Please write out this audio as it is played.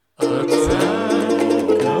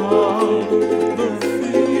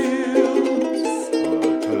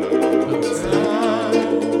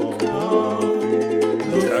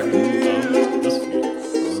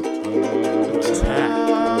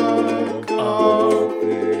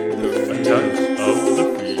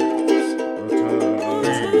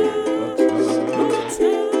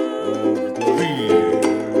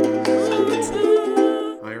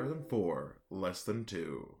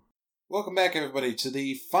2. Welcome back, everybody, to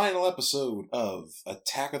the final episode of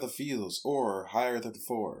Attack of the Fields, or Higher Than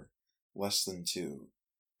 4, Less Than 2.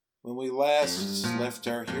 When we last left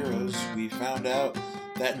our heroes, we found out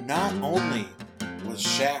that not only was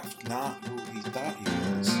Shaft not who he thought he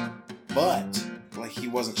was, but, like, he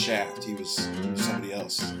wasn't Shaft, he was somebody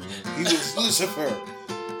else. He was Lucifer,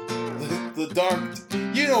 the dark...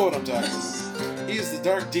 You know what I'm talking about. He is the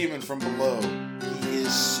dark demon from below. He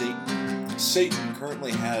is Satan. Satan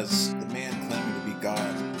currently has the man claiming to be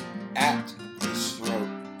God at his throat.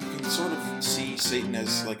 You can sort of see Satan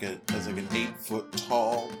as like an 8-foot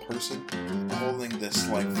tall person holding this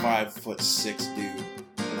like 5'6" dude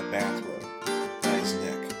in a bathrobe by his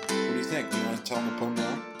neck. What do you think? Do you want to tell him to put him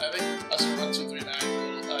down? I think Usher 1, 2, 3,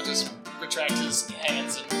 9 will just retract his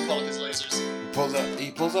hands and pull up his lasers. He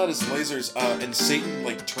pulls out his lasers, and Satan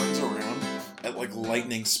like turns around at like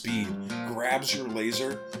lightning speed, grabs your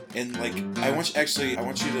laser, and like I want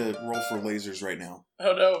you to roll for lasers right now.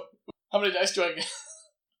 Oh no! How many dice do I get?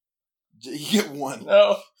 You get 1.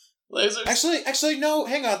 No lasers. Actually, no.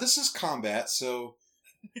 Hang on. This is combat, so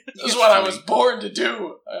this is what 3. I was born to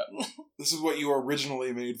do. This is what you were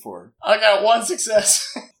originally made for. I got 1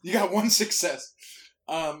 success. You got 1 success.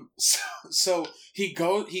 So he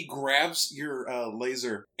grabs your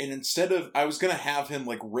laser, and instead of, I was gonna have him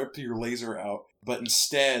like rip your laser out, but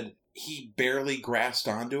instead he barely grasped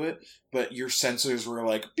onto it. But your sensors were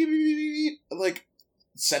like beep, beep, beep, beep, like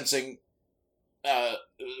sensing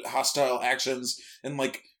hostile actions, and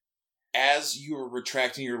like as you were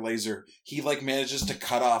retracting your laser, he like manages to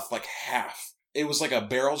cut off like half. It was like a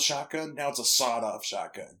barreled shotgun. Now it's a sawed-off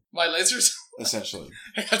shotgun. My lasers? Essentially.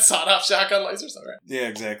 I got sawed-off shotgun lasers? Alright. Yeah,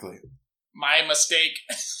 exactly. My mistake.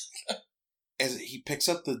 As he picks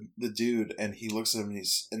up the dude, and he looks at him,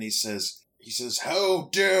 and he says, "How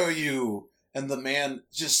dare you?" And the man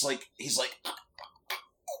just like, he's like,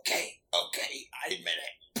 okay, I admit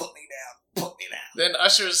it. Put me down. Then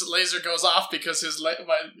Usher's laser goes off because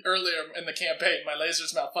earlier in the campaign, my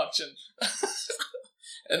lasers malfunctioned.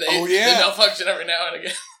 And they malfunction every now and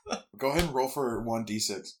again. Go ahead and roll for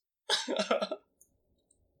 1d6.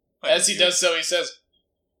 As he does so, he says,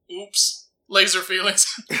 "Oops, laser feelings."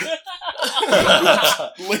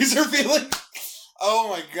 Laser feelings? Oh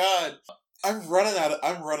my god! I'm running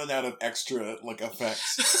out of extra like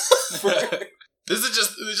effects. It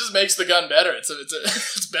just makes the gun better.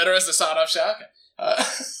 It's better as a sawed-off shotgun.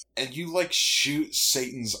 And you like shoot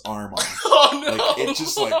Satan's arm off. Oh no!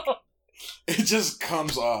 Like it just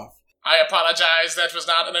comes off. I apologize. That was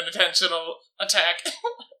not an intentional attack.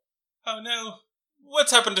 Oh no!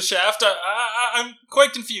 What's happened to Shaft? I'm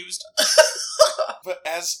quite confused. But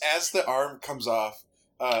as the arm comes off,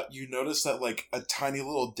 you notice that like a tiny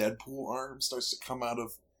little Deadpool arm starts to come out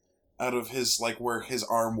of his like where his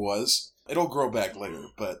arm was. It'll grow back later,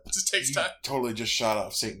 but it just takes time. Totally just shot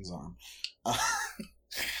off Satan's arm.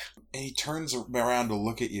 And he turns around to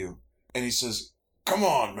look at you, and he says, "Come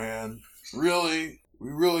on, man. Really?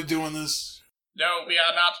 We really doing this?" No, we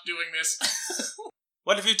are not doing this.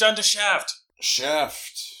 What have you done to Shaft?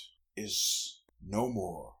 Shaft is no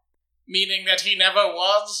more. Meaning that he never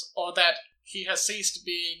was, or that he has ceased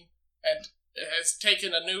being and has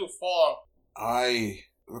taken a new form? I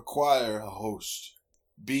require a host.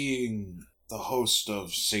 Being the host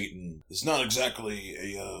of Satan is not exactly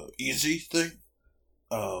a easy thing.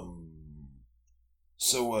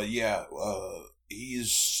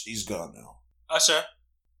 He's gone now. Usher,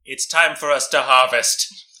 it's time for us to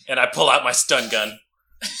harvest. And I pull out my stun gun.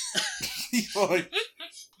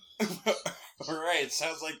 Alright,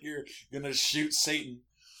 sounds like you're gonna shoot Satan.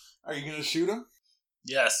 Are you gonna shoot him?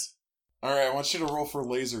 Yes. Alright, I want you to roll for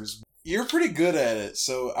lasers. You're pretty good at it,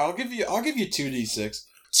 so I'll give you 2d6.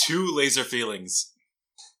 2 laser feelings.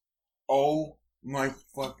 Oh my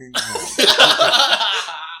fucking god.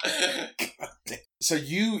 God damn. So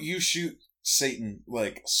you shoot Satan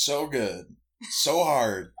like so good, so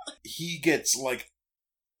hard. He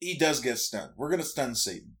does get stunned. We're gonna stun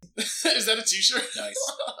Satan. Is that a t-shirt?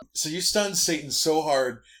 Nice. So you stun Satan so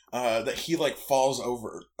hard that he like falls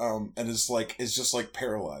over and is just like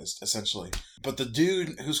paralyzed essentially. But the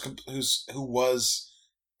dude who was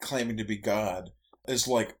claiming to be God is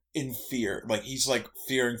like in fear. Like he's like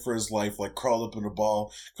fearing for his life, like crawled up in a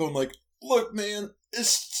ball, going like, "Look, man,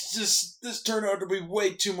 this turned out to be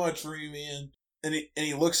way too much for you, man." And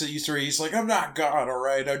he looks at you three. He's like, "I'm not God, all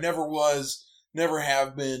right. I never was, never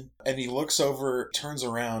have been." And he looks over, turns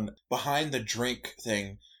around behind the drink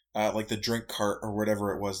thing, like the drink cart or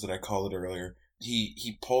whatever it was that I called it earlier.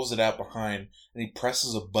 He pulls it out behind and he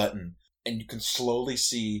presses a button, and you can slowly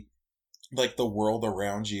see like the world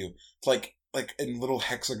around you. It's like like in little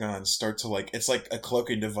hexagons start to like, it's like a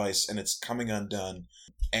cloaking device and it's coming undone.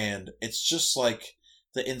 And it's just like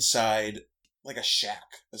the inside, like a shack,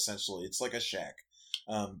 essentially. It's like a shack.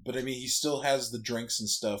 But I mean, he still has the drinks and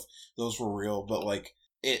stuff. Those were real, but like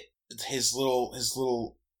his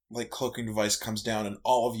little like cloaking device comes down and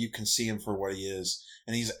all of you can see him for what he is.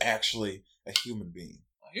 And he's actually a human being.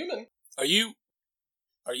 A human? Are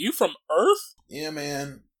you from Earth? Yeah,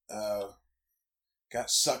 man. Got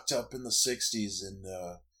sucked up in the 60s and,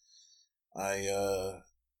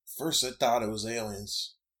 first I thought it was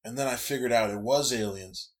aliens. And then I figured out it was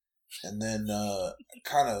aliens. And then,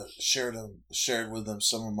 kind of shared with them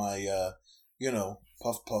some of my,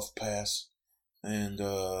 puff pass. And,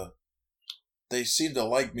 they seemed to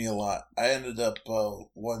like me a lot. I ended up,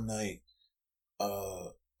 one night,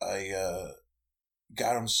 I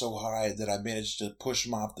got him so high that I managed to push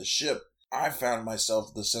him off the ship. I found myself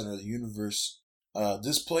at the center of the universe.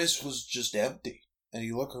 This place was just empty. And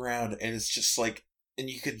you look around and it's just like, and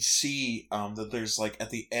you could see, that there's like, at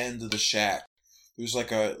the end of the shack, there's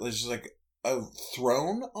like a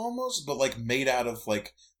throne almost, but like made out of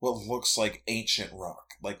like what looks like ancient rock.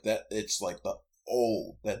 Like that, it's like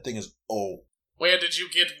that thing is old. Where did you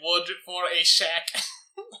get wood for a shack?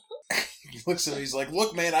 He looks at me, he's like,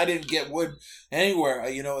 look, man, I didn't get wood anywhere.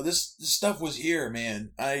 This stuff was here,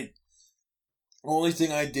 man. Only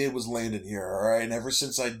thing I did was land in here, alright? And ever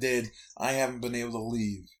since I did, I haven't been able to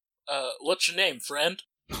leave. What's your name, friend?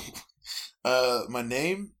 My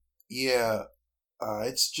name? Yeah,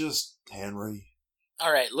 it's just Henry.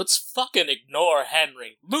 Alright, let's fucking ignore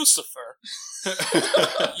Henry. Lucifer.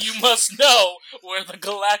 You must know where the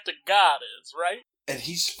galactic god is, right? And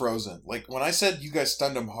he's frozen. Like, when I said you guys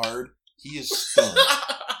stunned him hard, he is stunned.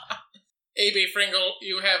 A.B. Fringle,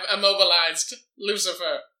 you have immobilized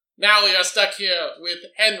Lucifer. Now we are stuck here with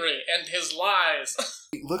Henry and his lies.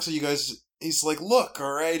 He looks at you guys, he's like, look,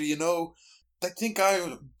 alright, I think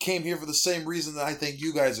I came here for the same reason that I think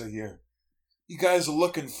you guys are here. You guys are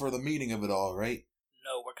looking for the meaning of it all, right?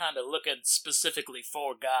 No, we're kind of looking specifically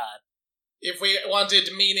for God. If we wanted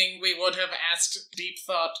meaning, we would have asked Deep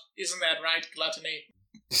Thought. Isn't that right, Gluttony?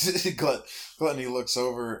 Gluttony looks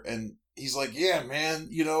over and he's like, yeah, man,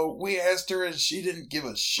 we asked her and she didn't give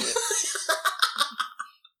a shit.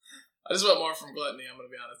 I just want more from Gluttony, I'm going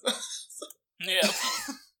to be honest.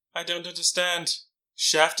 Yeah. I don't understand.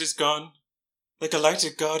 Shaft is gone. The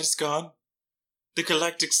galactic god is gone. The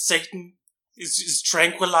galactic Satan is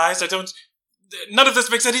tranquilized. None of this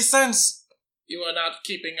makes any sense. You are not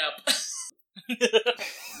keeping up.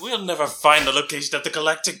 We'll never find the location of the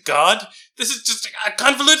galactic god. This is just a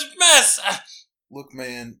convoluted mess. Look,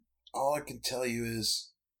 man, all I can tell you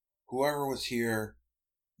is whoever was here,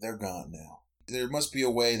 they're gone now. There must be a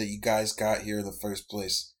way that you guys got here in the first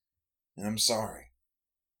place. And I'm sorry.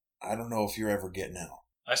 I don't know if you're ever getting out.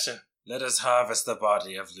 Usher, let us harvest the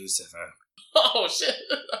body of Lucifer. Oh, shit.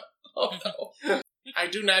 Oh, no. I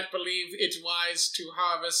do not believe it wise to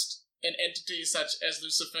harvest an entity such as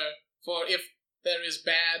Lucifer. For if there is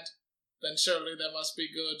bad, then surely there must be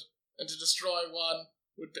good. And to destroy one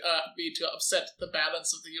would be to upset the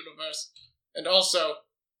balance of the universe. And also,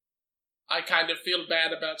 I kind of feel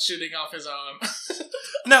bad about shooting off his arm.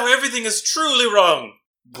 Now everything is truly wrong.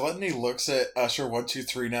 Gluttony looks at Usher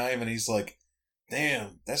 1239 and he's like,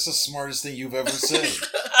 damn, that's the smartest thing you've ever said.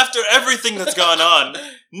 After everything that's gone on,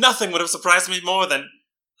 nothing would have surprised me more than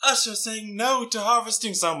Usher saying no to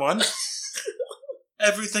harvesting someone.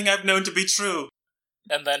 Everything I've known to be true.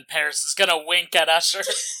 And then Paris is gonna wink at Usher.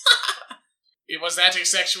 Was that a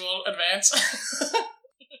sexual advance?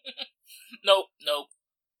 Nope,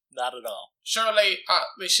 not at all. Surely,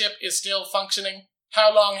 the ship is still functioning.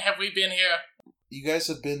 How long have we been here? You guys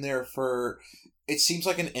have been there for, it seems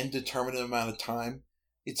like an indeterminate amount of time.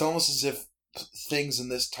 It's almost as if things in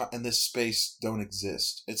this space don't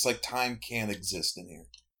exist. It's like time can't exist in here.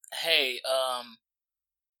 Hey,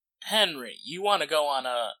 Henry, you want to go on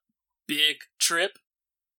a big trip?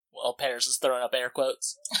 Well, Paris is throwing up air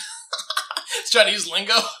quotes. He's trying to use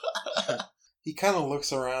lingo. He kind of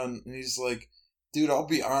looks around and he's like, dude, I'll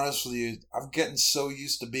be honest with you. I'm getting so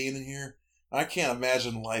used to being in here. I can't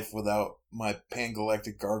imagine life without my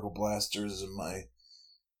Pangalactic Gargle Blasters in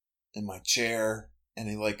my chair. And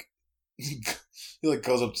he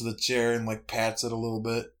goes up to the chair and pats it a little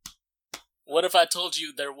bit. What if I told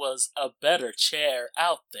you there was a better chair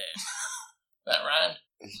out there? That rhymed.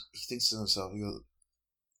 He thinks to himself, he goes,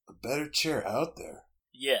 a better chair out there?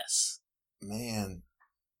 Yes. Man,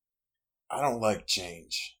 I don't like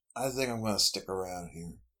change. I think I'm going to stick around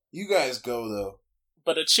here. You guys go, though.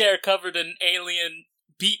 But a chair covered in alien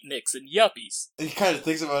beatniks and yuppies. And he kind of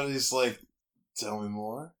thinks about it, he's like, tell me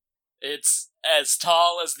more. It's as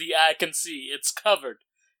tall as the eye can see. It's covered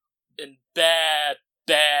in bad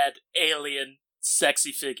alien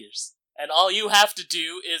sexy figures. And all you have to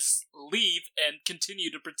do is leave and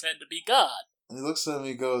continue to pretend to be God. And he looks at him and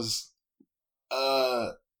he goes,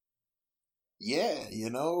 yeah,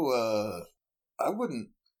 I wouldn't.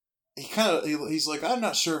 He's like, I'm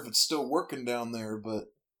not sure if it's still working down there,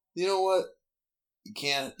 but you know what? You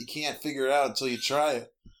can't figure it out until you try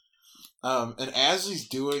it. And as he's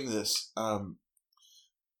doing this, you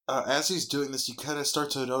kind of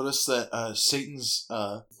start to notice that Satan's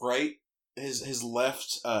right, his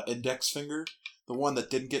left index finger, the one that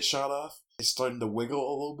didn't get shot off, is starting to wiggle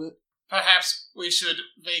a little bit. Perhaps we should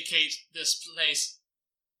vacate this place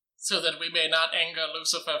so that we may not anger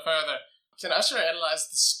Lucifer further. Can Usher analyze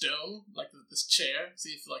the stone, like this chair?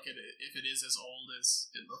 See if if it is as old as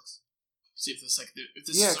it looks. See if this if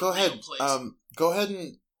this is go a real ahead. place. Go ahead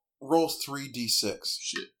and roll 3d6.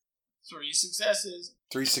 Shit. 3 successes.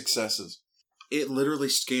 3 successes. It literally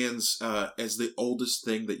scans as the oldest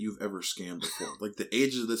thing that you've ever scanned before. Like, the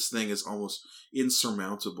age of this thing is almost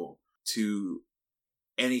insurmountable to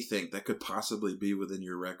anything that could possibly be within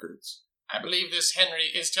your records. I believe this Henry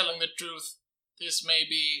is telling the truth. This may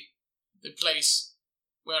be the place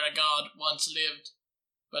where a god once lived,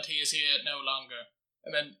 but he is here no longer.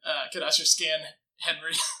 And then, can Usher scan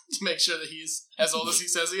Henry to make sure that he's as old as he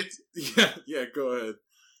says he is? Yeah, go ahead.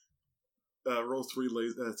 Roll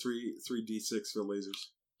 3d6 for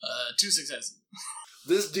lasers. 2 successes.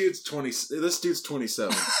 This dude's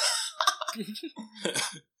 27.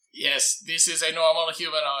 Yes, this is a normal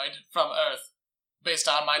humanoid from Earth, based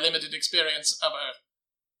on my limited experience of Earth.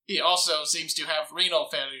 He also seems to have renal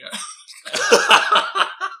failure.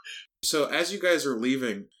 So as you guys are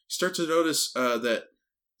leaving, you start to notice that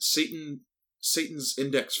Satan's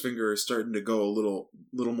index finger is starting to go a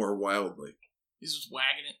little more wildly. He's just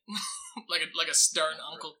wagging it like a stern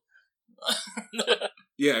uncle.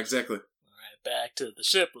 Yeah, exactly. All right, back to the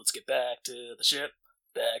ship. Let's get back to the ship.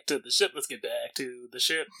 Back to the ship. Let's get back to the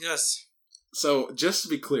ship. Yes. So, just to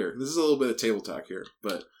be clear, this is a little bit of table talk here,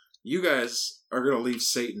 but you guys are going to leave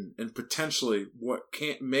Satan and potentially what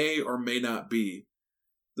may or may not be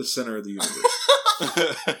the center of the universe.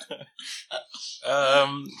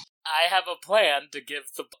 I have a plan to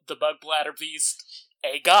give the bug bladder beast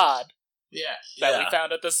a god. Yeah. That we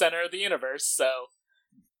found at the center of the universe, so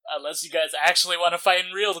unless you guys actually want to fight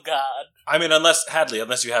in real God. I mean, unless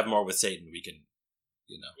you have more with Satan, we can,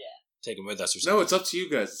 take him with us or something. No, it's up to you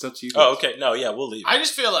guys. Oh, okay. No, yeah, we'll leave. I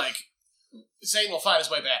just feel like Satan will find his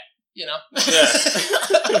way back, Yeah.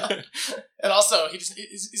 And also,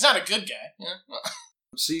 he's not a good guy,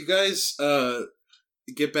 So you guys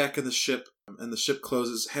get back in the ship, and the ship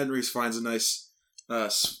closes. Henry finds a nice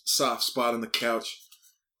soft spot on the couch.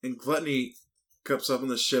 And Gluttony comes up on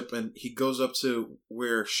the ship, and he goes up to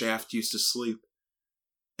where Shaft used to sleep,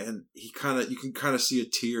 and you can kind of see a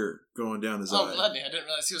tear going down his eye. Oh, Gluttony! I didn't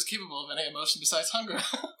realize he was capable of any emotion besides hunger.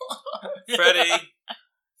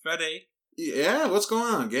 Freddy. Yeah, what's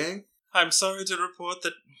going on, gang? I'm sorry to report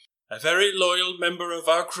that a very loyal member of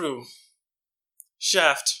our crew,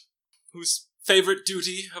 Shaft, whose favorite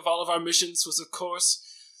duty of all of our missions was, of course,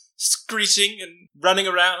 screeching and running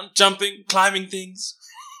around, jumping, climbing things.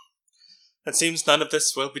 It seems none of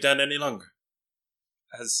this will be done any longer,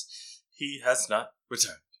 as he has not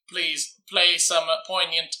returned. Please play some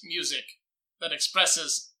poignant music that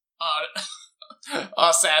expresses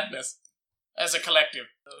our sadness as a collective.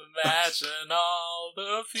 Imagine all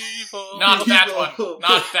the people. Not that one.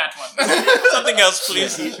 Not that one. Something else,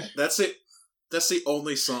 please. That's it. That's the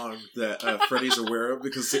only song that Freddie's aware of,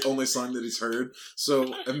 because it's the only song that he's heard.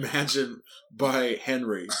 So, Imagine by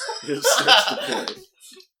Henry starts to play.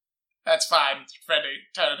 That's fine, Freddie.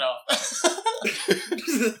 Turn it off.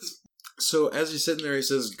 So as he's sitting there, he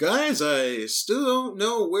says, "Guys, I still don't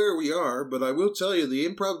know where we are, but I will tell you the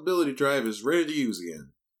improbability drive is ready to use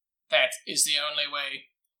again." That is the only way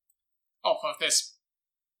off of this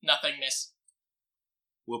nothingness.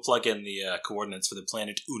 We'll plug in the coordinates for the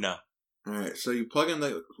planet Una. Alright, so you plug in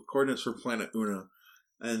the coordinates for planet Una,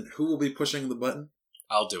 and who will be pushing the button?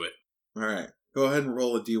 I'll do it. Alright, go ahead and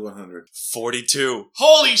roll a D100. 42.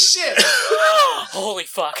 Holy shit! Holy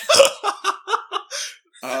fuck.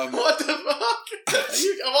 What the fuck?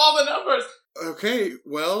 Of all the numbers! Okay,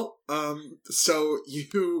 well, so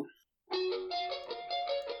you...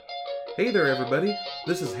 Hey there, everybody.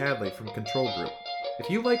 This is Hadley from Control Group. If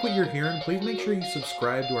you like what you're hearing, please make sure you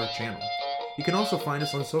subscribe to our channel. You can also find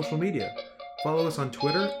us on social media. Follow us on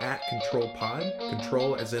Twitter @ControlPod,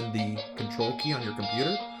 control as in the control key on your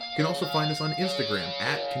computer. You can also find us on Instagram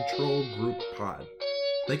 @ControlGroupPod.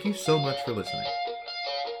 Thank you so much for listening.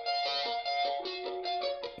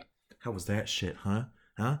 How was that shit, huh?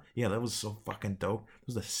 Huh? Yeah, that was so fucking dope. It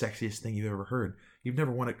was the sexiest thing you've ever heard. You've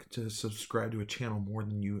never wanted to subscribe to a channel more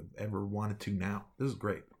than you ever wanted to now. This is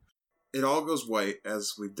great. It all goes white,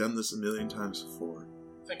 as we've done this a million times before.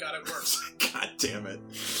 Thank God it works. God damn it.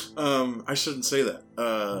 I shouldn't say that.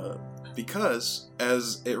 Because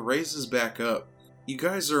as it raises back up, you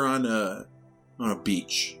guys are on a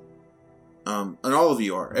beach. And all of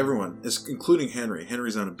you are. Everyone, including Henry.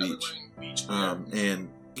 Henry's on a beach. And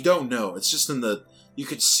you don't know. It's just you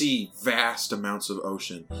could see vast amounts of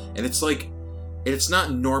ocean. And it's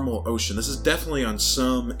not normal ocean. This is definitely on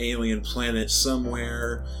some alien planet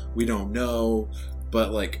somewhere. We don't know.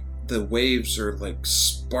 But like, the waves are like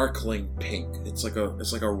sparkling pink. It's like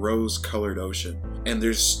a rose-colored ocean. And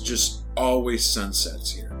there's just always sunsets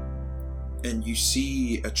here. And you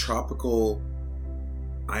see a tropical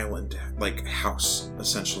island, like house,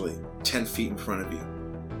 essentially, 10 feet in front of you.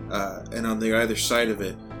 And on the either side of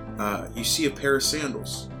it, you see a pair of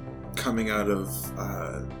sandals coming out of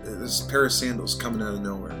this pair of sandals coming out of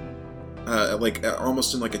nowhere,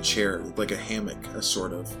 almost in like a chair, like a hammock,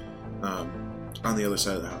 sort of, on the other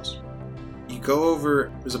side of the house. You go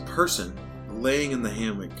over. There's a person laying in the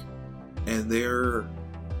hammock, and they're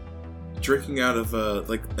drinking out of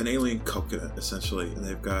like an alien coconut, essentially, and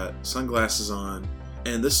they've got sunglasses on.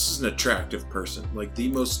 And this is an attractive person, like the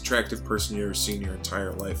most attractive person you've ever seen in your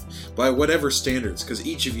entire life, by whatever standards, because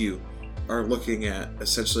each of you are looking at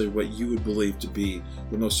essentially what you would believe to be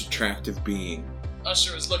the most attractive being.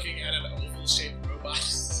 Usher is looking at an oval-shaped robot.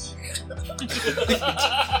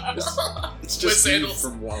 It's just you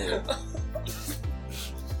from Wallow.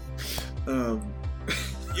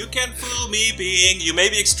 You can't fool me, being. You may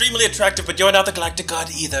be extremely attractive, but you're not the Galactic God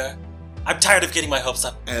either. I'm tired of getting my hopes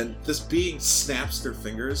up. And this being snaps their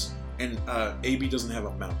fingers, and AB doesn't have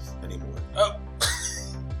a mouth anymore. Oh.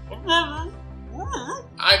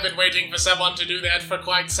 I've been waiting for someone to do that for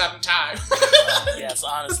quite some time. Yes,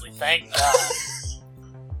 honestly, thank God.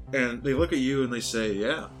 And they look at you and they say,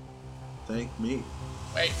 "Yeah, thank me."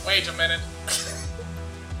 Wait a minute.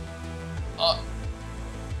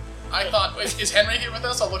 I thought, is Henry here with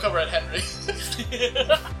us? I'll look over at Henry.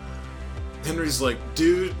 Henry's like,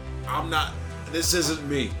 "Dude, I'm not. This isn't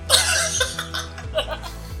me."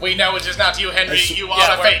 We know it is not you, Henry. You are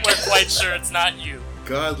Yeah, a fake. we're quite sure it's not you.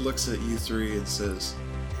 God looks at you three and says,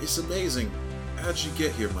 "It's amazing. How'd you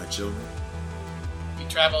get here, my children?" We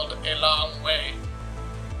traveled a long way,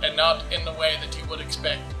 and not in the way that you would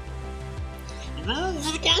expect.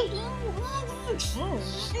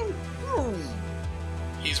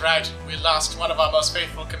 He's right. We lost one of our most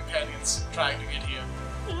faithful companions trying to get here.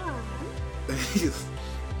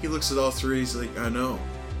 He looks at all three. He's like, "I know.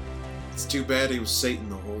 It's too bad he was Satan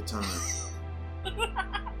the whole time."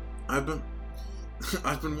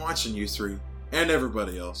 I've been watching you three and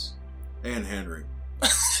everybody else and Henry.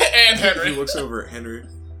 And Henry. He looks over at Henry.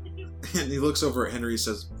 And he looks over at Henry and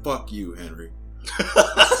says, "Fuck you, Henry."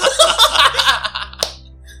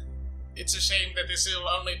 It's a shame that this will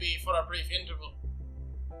only be for a brief interval.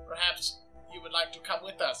 Perhaps you would like to come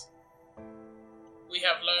with us. We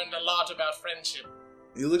have learned a lot about friendship.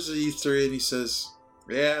 He looks at you three and he says,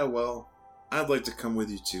 "Yeah, well, I'd like to come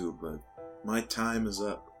with you too, but my time is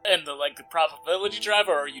up." And the probability drive,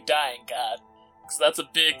 or are you dying, God? Because that's a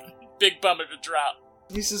big bummer to drop.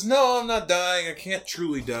 He says, "No, I'm not dying. I can't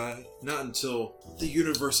truly die. Not until the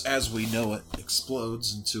universe as we know it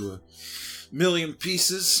explodes into a million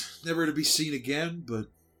pieces, never to be seen again,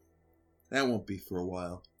 but that won't be for a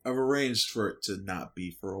while. I've arranged for it to not be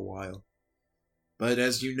for a while. But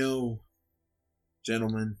as you know,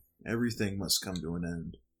 gentlemen, everything must come to an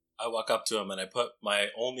end." I walk up to him and I put my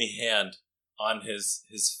only hand on his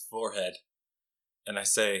forehead, and I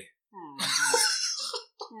say,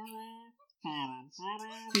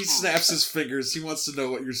 He snaps his fingers. He wants to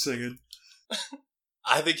know what you're singing.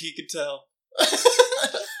 "I think he could tell."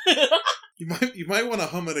 You might want to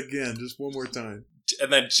hum it again, just one more time.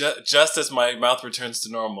 And then just as my mouth returns to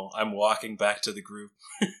normal, I'm walking back to the group.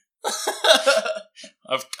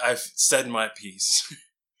 I've said my piece.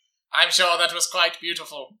 I'm sure that was quite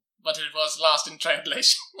beautiful, but it was lost in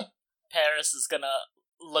translation. Paris is gonna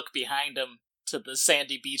look behind him to the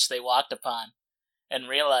sandy beach they walked upon and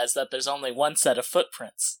realize that there's only one set of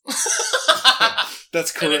footprints.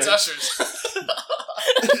 That's correct. And it's Usher's.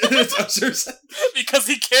 It's Usher's. Because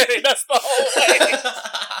he carried us the whole way.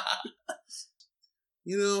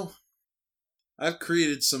 You know, I've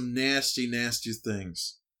created some nasty, nasty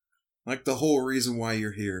things. Like the whole reason why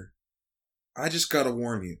you're here. I just gotta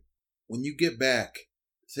warn you. When you get back,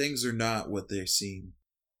 things are not what they seem.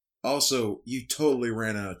 Also, you totally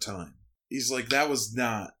ran out of time. He's like, that was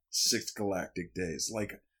not 6 galactic days.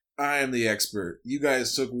 Like, I am the expert. You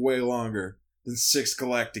guys took way longer than 6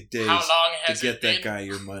 galactic days How long to has get it been? that guy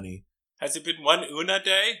your money. Has it been one Una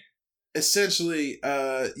day? Essentially,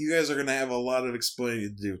 you guys are gonna have a lot of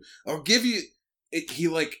explaining to do. I'll give you. He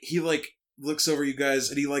looks over you guys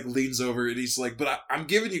and he leans over and he's like, "But I'm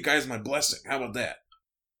giving you guys my blessing. How about that?"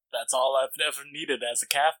 That's all I've ever needed as a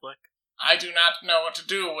Catholic. I do not know what to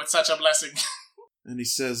do with such a blessing. And he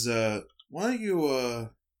says, "Why don't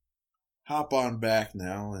you hop on back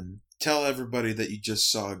now and tell everybody that you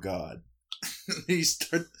just saw God?" he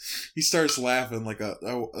starts laughing like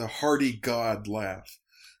a hearty God laugh.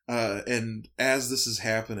 And as this is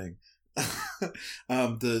happening, the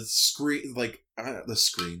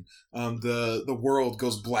world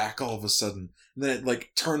goes black all of a sudden. And then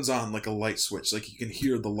it turns on like a light switch. Like you can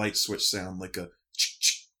hear the light switch sound like a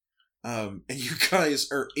and you guys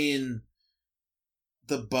are in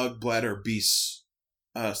the Bug Bladder Beast's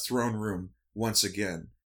throne room once again.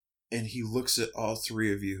 And he looks at all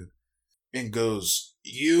three of you and goes,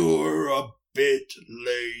 "You're a bit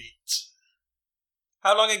late."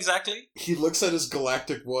 How long exactly? He looks at his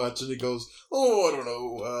galactic watch and he goes, "Oh, I don't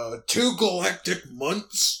know, 2 galactic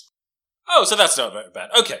months?" Oh, so that's not very bad.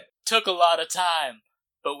 Okay. Took a lot of time,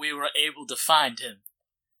 but we were able to find him,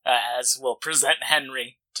 as we'll present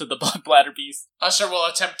Henry to the Bug Bladder Beast. Usher will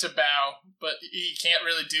attempt to bow, but he can't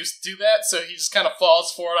really do that, so he just kind of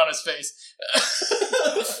falls forward on his face.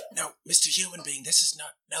 No, Mr. Human Being, this is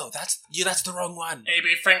not... No, that's the wrong one.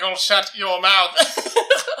 A.B. Fringle, shut your mouth.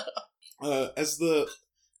 As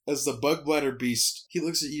the Bug Bladder Beast, he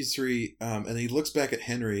looks at you three, and he looks back at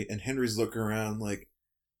Henry, and Henry's looking around like,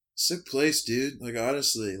 "Sick place, dude. Like,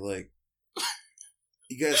 honestly, like,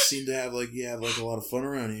 you guys seem to have a lot of fun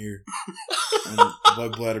around here." And the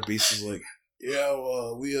Bug Bladder Beast is like, "Yeah,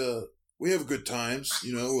 well, we have good times,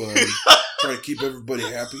 try to keep everybody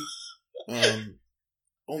happy.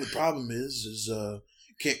 Only problem is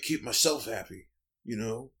can't keep myself happy,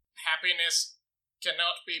 Happiness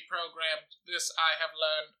cannot be programmed. This I have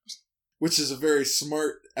learned. Which is a very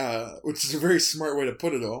smart way to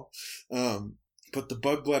put it all. But the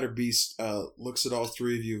Bug Bladder Beast looks at all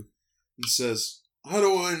three of you and says, "How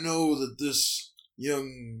do I know that this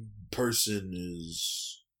young person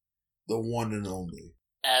is the one and only?"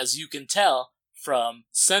 As you can tell from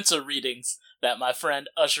sensor readings that my friend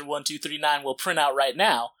Usher1239 will print out right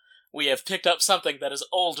now, we have picked up something that is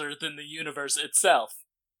older than the universe itself.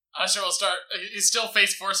 Usher will start, he's still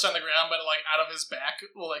face first on the ground, but out of his back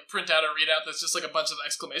will print out a readout that's just a bunch of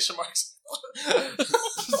exclamation marks.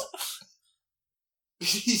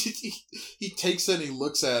 he takes it and he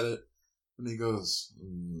looks at it and he goes,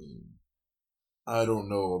 "I don't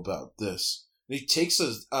know about this." And he takes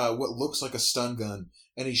what looks like a stun gun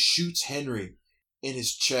and he shoots Henry in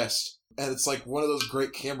his chest. And it's like one of those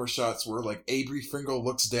great camera shots where A.B. Fringle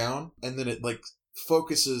looks down and then it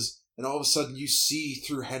focuses and all of a sudden you see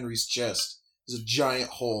through Henry's chest there's a giant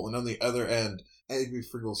hole, and on the other end, A.B.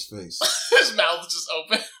 Fringle's face. His mouth is just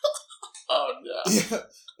open. Oh no. Yeah.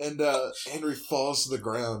 And Henry falls to the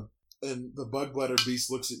ground, and the Bug Bladder Beast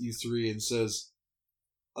looks at you three and says,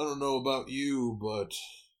 "I don't know about you, but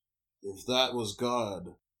if that was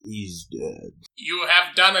God, he's dead." You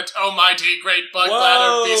have done it, oh mighty great Bug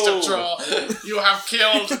Bladder Beast of Troll. You have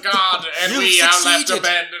killed God, and we are left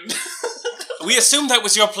abandoned. We assumed that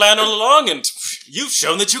was your plan all along, and you've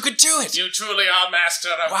shown that you could do it. You truly are master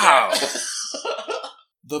of Wow.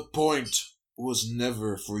 The point was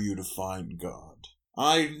never for you to find God.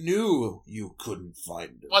 I knew you couldn't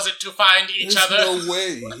find him. Was it to find each There's other? no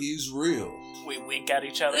way he's real. We wink at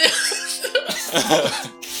each other.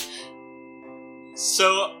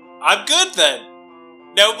 So, I'm good then.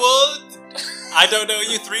 No more... I don't owe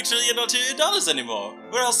you $3 trillion or $2 trillion anymore.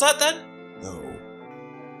 We're all set then? No.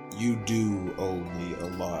 You do owe me a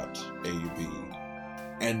lot, A.B.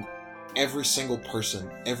 And every single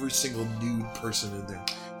person, every single nude person in there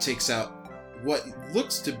takes out what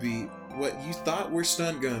looks to be what you thought were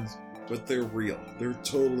stun guns, but they're real. They're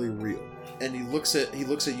totally real. And he looks at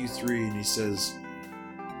you three and he says,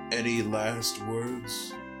 "Any last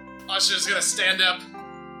words?" Usher's gonna stand up,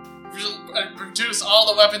 produce all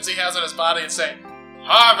the weapons he has on his body, and say,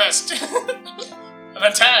 "Harvest!" An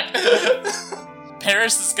attack!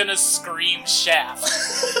 Paris is gonna scream Shaft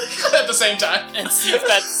At the same time. and see if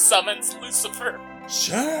that summons Lucifer.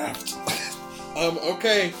 Shaft!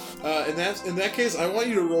 Okay. In that case, I want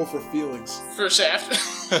you to roll for feelings. For Shaft.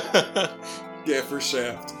 Yeah, for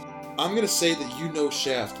Shaft. I'm gonna say that you know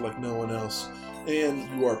Shaft like no one else, and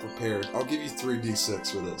you are prepared. I'll give you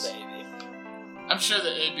 3d6 for this. Baby. I'm sure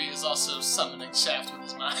that AB is also summoning Shaft with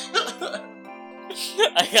his mind.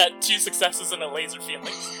 I got 2 successes and a laser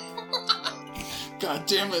feeling. God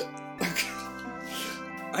damn it.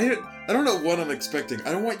 I don't know what I'm expecting.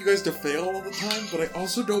 I don't want you guys to fail all the time, but I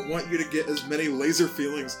also don't want you to get as many laser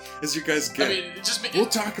feelings as you guys get. I mean, it just we'll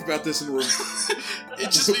talk about this in room.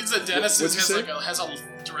 It just means that Dennis has a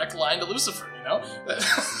direct line to Lucifer, you know?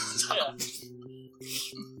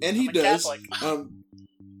 And he does. Catholic.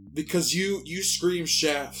 Because you scream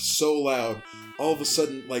Shaft so loud, all of a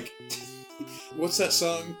sudden, like, what's that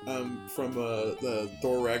song from the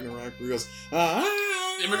Thor Ragnarok where he goes,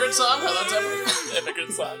 Immigrant Song? Hello, Temple?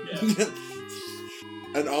 Immigrant Song, yeah.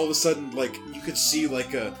 And all of a sudden, like, you could see,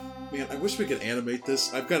 like, man, I wish we could animate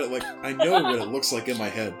this. I've got it, like, I know what it looks like in my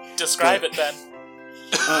head. Describe it, then.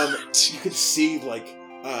 You could see, like,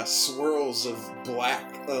 swirls of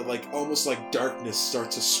black, like, almost like darkness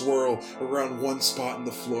start to swirl around one spot in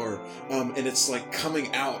the floor. And it's, like,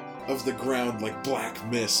 coming out of the ground like black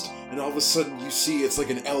mist. And all of a sudden you see it's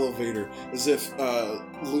like an elevator, as if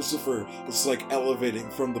Lucifer is, like, elevating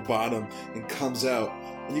from the bottom and comes out.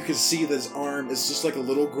 And you can see that his arm is just, like, a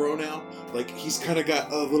little grown out. Like, he's kind of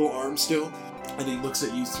got a little arm still. And he looks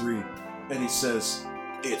at you three, and he says,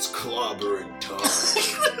 "It's clobbering time."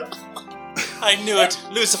 I knew it.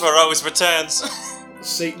 Lucifer always returns.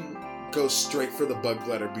 Satan goes straight for the bug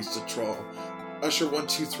bladder beast of Troll. Usher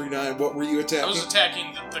 1239, what were you attacking? I was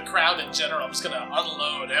attacking the crowd in general. I'm just gonna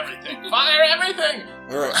unload everything. Fire everything!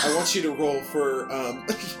 Alright, I want you to roll for, I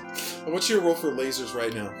want you to roll for lasers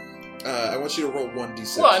right now. I want you to roll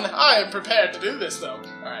 1d6. I am prepared to do this, though.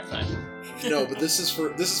 Alright, fine. No, but this is for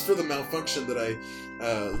the malfunction that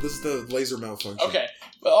this is the laser malfunction. Okay,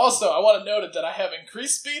 but also, I want to note that I have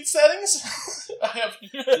increased speed settings. I have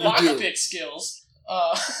lockpick skills.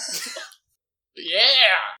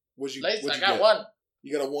 Yeah! What'd you I got get? 1.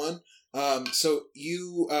 You got a 1? So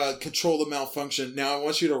you control the malfunction. Now I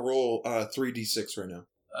want you to roll 3d6 right now.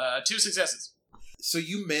 2 successes. So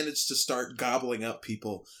you managed to start gobbling up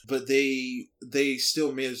people, but they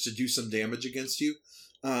still managed to do some damage against you.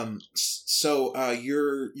 So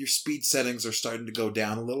your speed settings are starting to go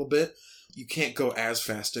down a little bit. You can't go as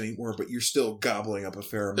fast anymore, but you're still gobbling up a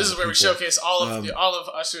fair amount. This is where we people. showcase all of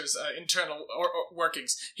Usher's internal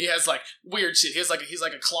workings. He has, like, weird shit. He's like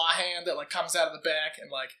a claw hand that, like, comes out of the back and,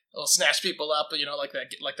 like, will snatch people up. You know, like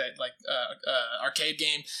that arcade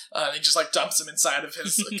game. He just, like, dumps them inside of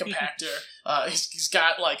his compactor. He's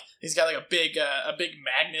got a big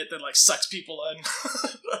magnet that, like, sucks people in.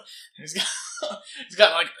 he's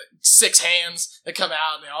got like 6 hands that come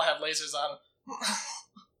out and they all have lasers on them.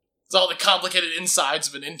 It's all the complicated insides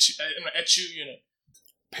of an Echu unit.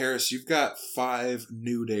 Paris, you've got 5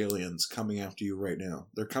 nude aliens coming after you right now.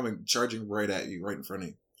 They're charging right at you, right in front of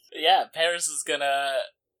you. Yeah, Paris is gonna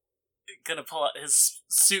pull out his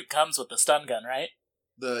suit. Comes with the stun gun, right?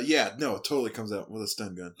 It totally comes out with a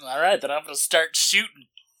stun gun. All right, then I'm gonna start shooting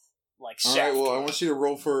like Shaft. All right, well, I want you to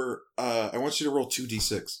roll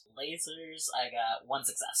 2d6. Lasers. I got 1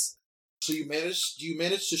 success. So you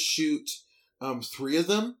managed to shoot 3 of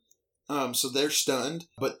them. So they're stunned,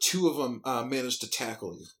 but 2 of them managed to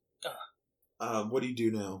tackle you. What do you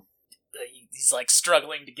do now? He's, like,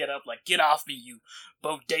 struggling to get up, like, "Get off me, you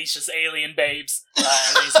bodacious alien babes!" And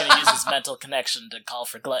then he's gonna use his mental connection to call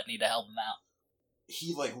for Gluttony to help him out.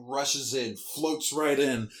 He, like, rushes in, floats right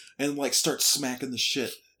in, and, like, starts smacking the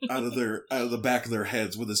shit out of the back of their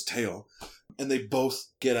heads with his tail. And they both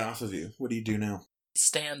get off of you. What do you do now?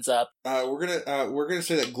 Stands up. We're gonna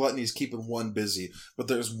say that Gluttony's keeping 1 busy, but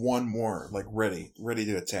there's 1 more, like, ready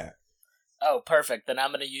to attack. Oh, perfect. Then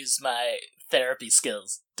I'm gonna use my therapy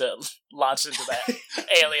skills to launch into that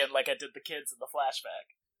alien like I did the kids in the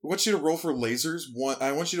flashback. I want you to roll for lasers.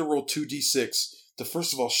 I want you to roll 2d6 to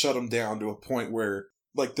first of all shut them down to a point where,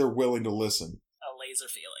 like, they're willing to listen. Laser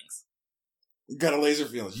feelings. You got a laser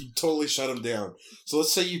feeling. You totally shut them down. So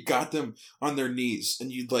let's say you got them on their knees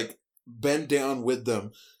and you'd, like, bend down with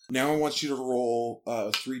them. Now I want you to roll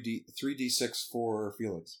 3d6 for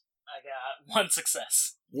feelings. I got 1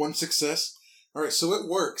 success. 1 success? Alright, so it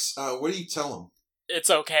works. What do you tell them? It's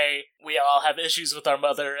okay. We all have issues with our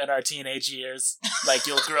mother in our teenage years. Like,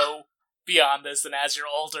 you'll grow beyond this, and as you're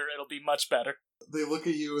older, it'll be much better. They look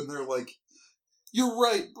at you and they're like, "You're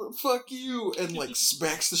right, but fuck you," and, like,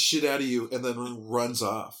 smacks the shit out of you and then runs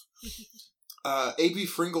off. AB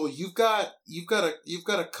Fringle, you've got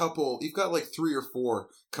a couple. You've got like 3 or 4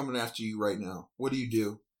 coming after you right now. What do you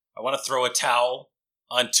do? I want to throw a towel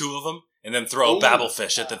on 2 of them, and then throw a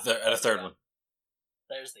babblefish at a third one.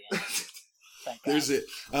 There's the end. Thank God. There's it.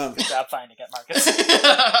 Good job finding it, Marcus.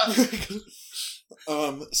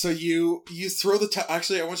 So you throw the towel.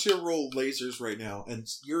 Actually, I want you to roll lasers right now, and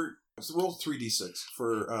roll 3d6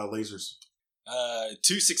 for lasers.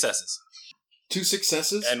 2 successes. 2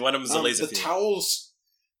 successes. And one of them's a laser The field. towels...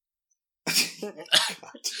 God damn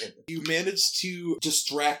it. You managed to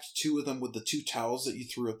distract 2 of them with the 2 towels that you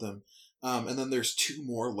threw at them. And then there's 2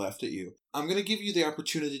 more left at you. I'm going to give you the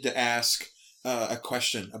opportunity to ask a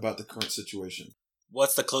question about the current situation.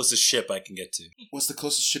 What's the closest ship I can get to? What's the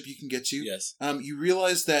closest ship you can get to? Yes. You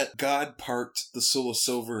realize that God parked the Soul of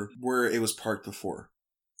Silver where it was parked before.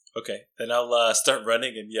 Okay, then I'll start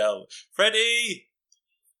running and yell, Freddy!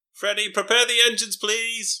 Freddy, prepare the engines,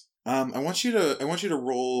 please! I want you to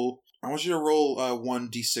roll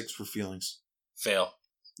 1d6 for feelings. Fail.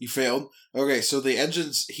 You failed? Okay, so the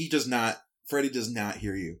engines, Freddy does not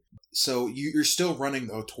hear you. So you're still running,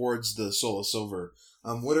 though, towards the Soul of Silver.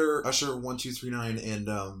 What are Usher 1239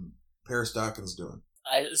 and Paris Dawkins doing?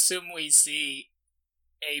 I assume we see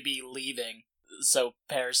AB leaving, so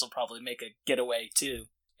Paris will probably make a getaway too.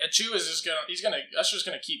 And Chu is just Usher's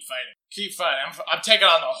gonna keep fighting. Keep fighting. I'm taking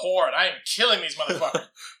on the Horde. I am killing these motherfuckers.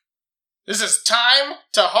 This is time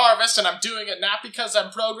to harvest, and I'm doing it not because I'm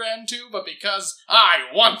programmed to, but because I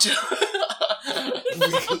want to.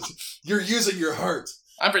 Because you're using your heart.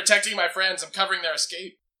 I'm protecting my friends. I'm covering their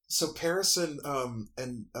escape. So Paris and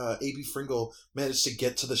A.B. Fringle managed to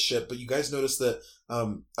get to the ship, but you guys notice that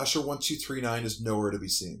Usher 1239 is nowhere to be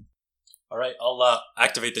seen. Alright, I'll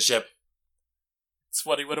activate the ship. It's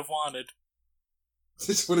what he would have wanted.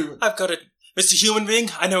 That's what I've got it. Mr. Human Being,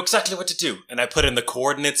 I know exactly what to do. And I put in the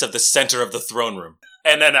coordinates of the center of the throne room.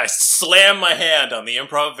 And then I slam my hand on the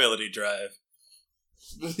improbability drive.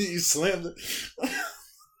 You slammed it.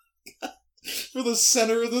 For the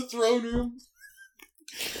center of the throne room.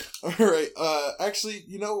 Alright, actually,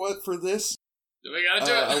 you know what, for this... We gotta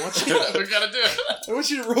do it. We gotta do it. I want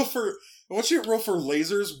you to roll for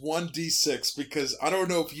lasers 1d6, because I don't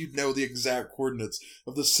know if you know the exact coordinates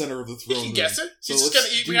of the center of the throne room. You can guess it. So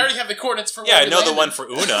we already have the coordinates for. Yeah, where I we know the landed. one for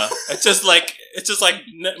Una. It's just like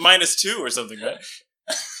 -2 or something, right?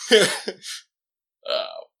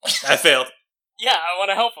 I failed. Yeah, I want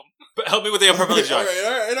to help him. But help me with the improbability drive.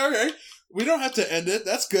 Alright. We don't have to end it.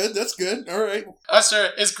 That's good. Alright.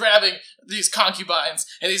 Usher is grabbing these concubines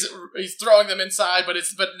and he's throwing them inside, but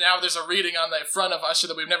now there's a reading on the front of Usher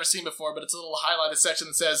that we've never seen before, but it's a little highlighted section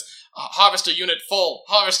that says Harvester unit full.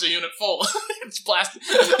 It's blasted.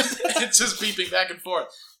 It's just beeping back and forth.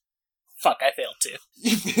 Fuck, I failed too.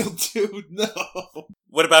 You failed too? No.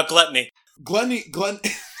 What about Gluttony?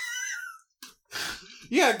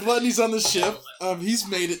 Yeah, Gluttony's on the ship. He's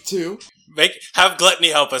made it too. Have Gluttony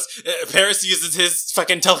help us. Paris uses his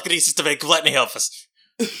fucking telekinesis to make Gluttony help us.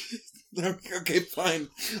 Okay, fine.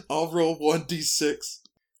 I'll roll 1d6.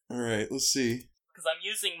 Alright, let's see. Because I'm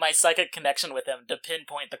using my psychic connection with him to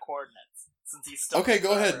pinpoint the coordinates. Since he's still Okay,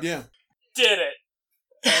 go ahead, yeah. Did it!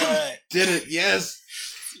 Alright. Did it, yes.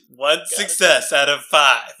 1 success out of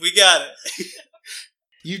 5. We got it.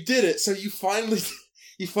 You did it, so you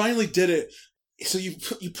finally did it. So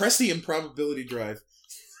you press the improbability drive.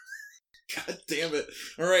 God damn it.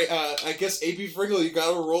 Alright, I guess A.B. Fringle, you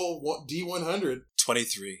gotta roll D100.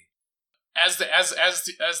 23. As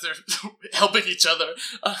they're helping each other,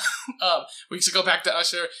 we should go back to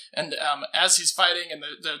Usher, and as he's fighting and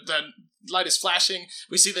the light is flashing,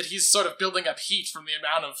 we see that he's sort of building up heat from the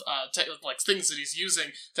amount of things that he's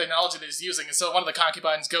using, technology that he's using, and so one of the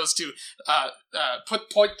concubines goes to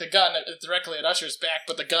point the gun directly at Usher's back,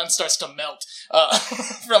 but the gun starts to melt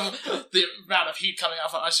from the amount of heat coming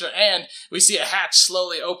off of Usher, and we see a hatch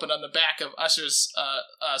slowly open on the back of Usher's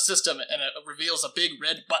system, and it reveals a big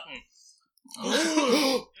red button.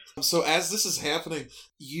 So as this is happening,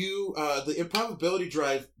 the improbability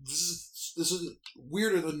drive, this is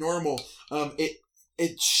weirder than normal.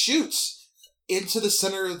 It shoots into the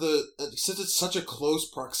center of since it's such a close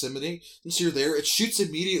proximity, since you're there, it shoots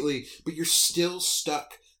immediately, but you're still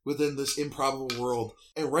stuck within this improbable world.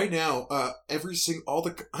 And right now, I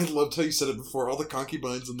loved how you said it before, all the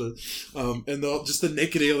concubines and just the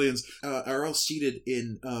naked aliens are all seated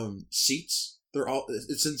in seats.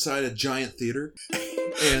 It's inside a giant theater,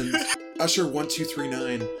 and Usher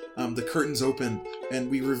 1239, the curtains open, and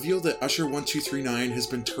we reveal that Usher 1239 has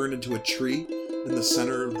been turned into a tree in the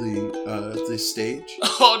center of the stage.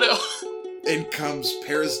 Oh no! In comes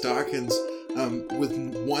Paris Dawkins, with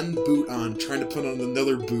one boot on, trying to put on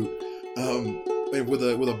another boot, and with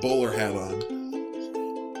a bowler hat on.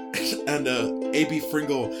 And A.B.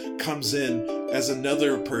 Fringle comes in as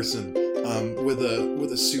another person, with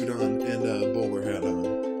a suit on and a bowler hat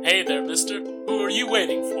on. Hey there, mister. Who are you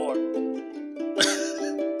waiting for?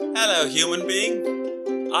 Hello, human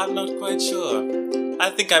being. I'm not quite sure. I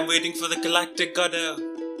think I'm waiting for the Galactic Godot.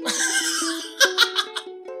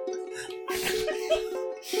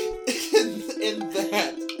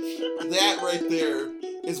 And that right there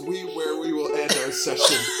is where we will end our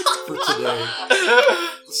session for today.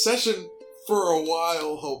 Session for a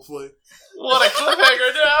while, hopefully. What a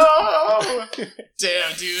cliffhanger! No!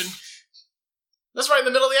 Damn, dude. That's right in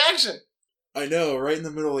the middle of the action. I know, right in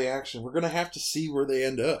the middle of the action. We're gonna have to see where they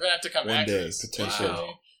end up We're gonna have to come one back to day, this. potentially.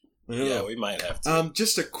 Wow. I know. Yeah, we might have to.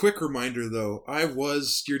 Just a quick reminder, though. I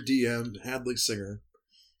was your DM, Hadley Singer.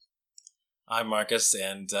 I'm Marcus,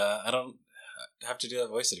 and I don't have to do that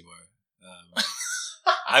voice anymore.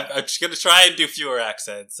 I'm going to try and do fewer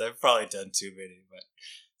accents. I've probably done too many, but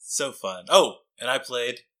so fun. Oh, and I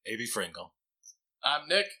played A.B. Fringle. I'm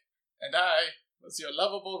Nick, and I was your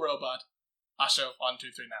lovable robot,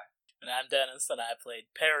 Asho1239. And I'm Dennis, and I played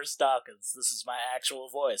Paris Dawkins. This is my actual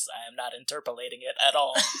voice. I am not interpolating it at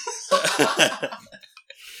all.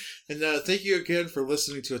 And thank you again for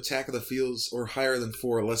listening to Attack of the Fields, or Higher Than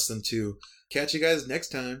 4, Less Than 2. Catch you guys next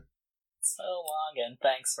time. So long, and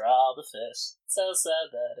thanks for all the fish. So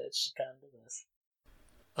sad that it should come to this.